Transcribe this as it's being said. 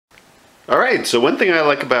Alright, so one thing I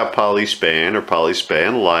like about Polyspan or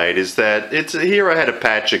Polyspan Lite is that here I had to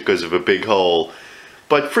patch it because of a big hole.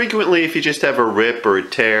 But frequently if you just have a rip or a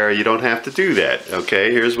tear, you don't have to do that.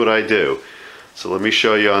 Okay, here's what I do. So let me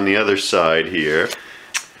show you on the other side here.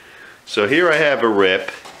 So here I have a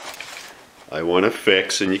rip I want to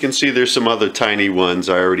fix, and you can see there's some other tiny ones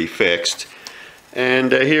I already fixed.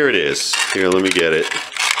 And here it is. Here, let me get it.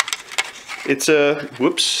 It's a,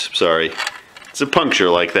 whoops, sorry. It's a puncture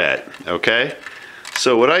like that, okay?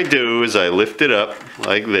 So what I do is I lift it up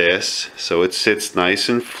like this so it sits nice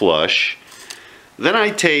and flush. Then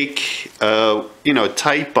I take,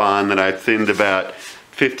 Type Bond that I've thinned about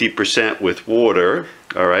 50% with water,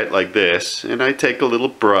 all right, like this. And I take a little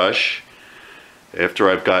brush after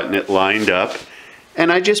I've gotten it lined up,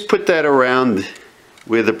 and I just put that around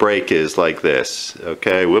where the break is like this,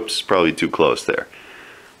 okay? Whoops, probably too close there.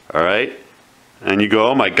 All right? And you go,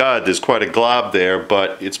 oh my God, there's quite a glob there,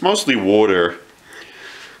 but it's mostly water.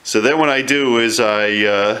 So then what I do is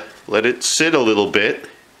I let it sit a little bit.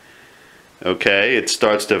 Okay, it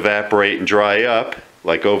starts to evaporate and dry up.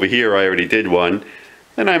 Like over here, I already did one.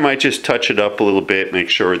 Then I might just touch it up a little bit, make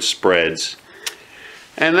sure it spreads.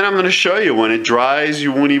 And then I'm going to show you when it dries,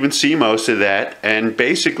 you won't even see most of that. And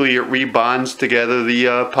basically it rebonds together the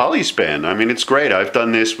Polyspan. I mean, it's great. I've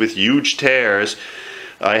done this with huge tears.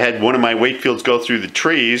 I had one of my weight fields go through the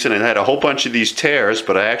trees, and it had a whole bunch of these tears,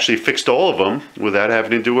 but I actually fixed all of them without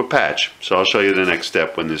having to do a patch. So I'll show you the next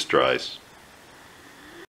step when this dries.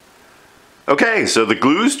 Okay, so the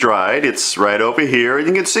glue's dried. It's right over here, and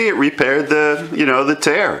you can see it repaired the, the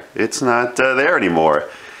tear. It's not there anymore.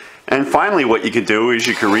 And finally, what you can do is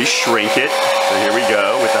you can re-shrink it. So here we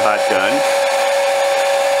go with the hot gun.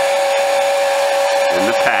 And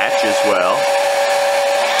the patch as well.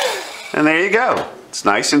 And there you go. It's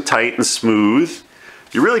nice and tight and smooth.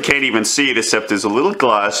 You really can't even see it except there's a little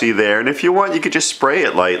glossy there. And if you want, you could just spray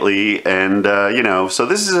it lightly. And, so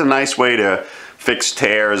this is a nice way to fix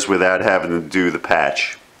tears without having to do the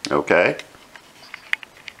patch. Okay?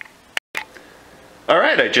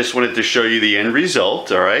 Alright, I just wanted to show you the end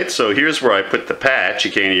result. Alright, so here's where I put the patch.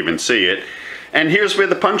 You can't even see it. And here's where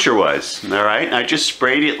the puncture was. Alright, I just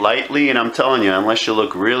sprayed it lightly, and I'm telling you, unless you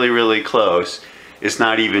look really, really close, it's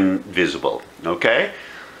not even visible. Okay?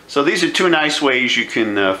 So these are two nice ways you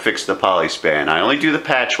can fix the Polyspan. I only do the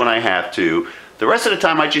patch when I have to. The rest of the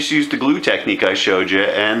time I just use the glue technique I showed you,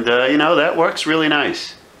 and that works really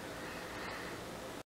nice.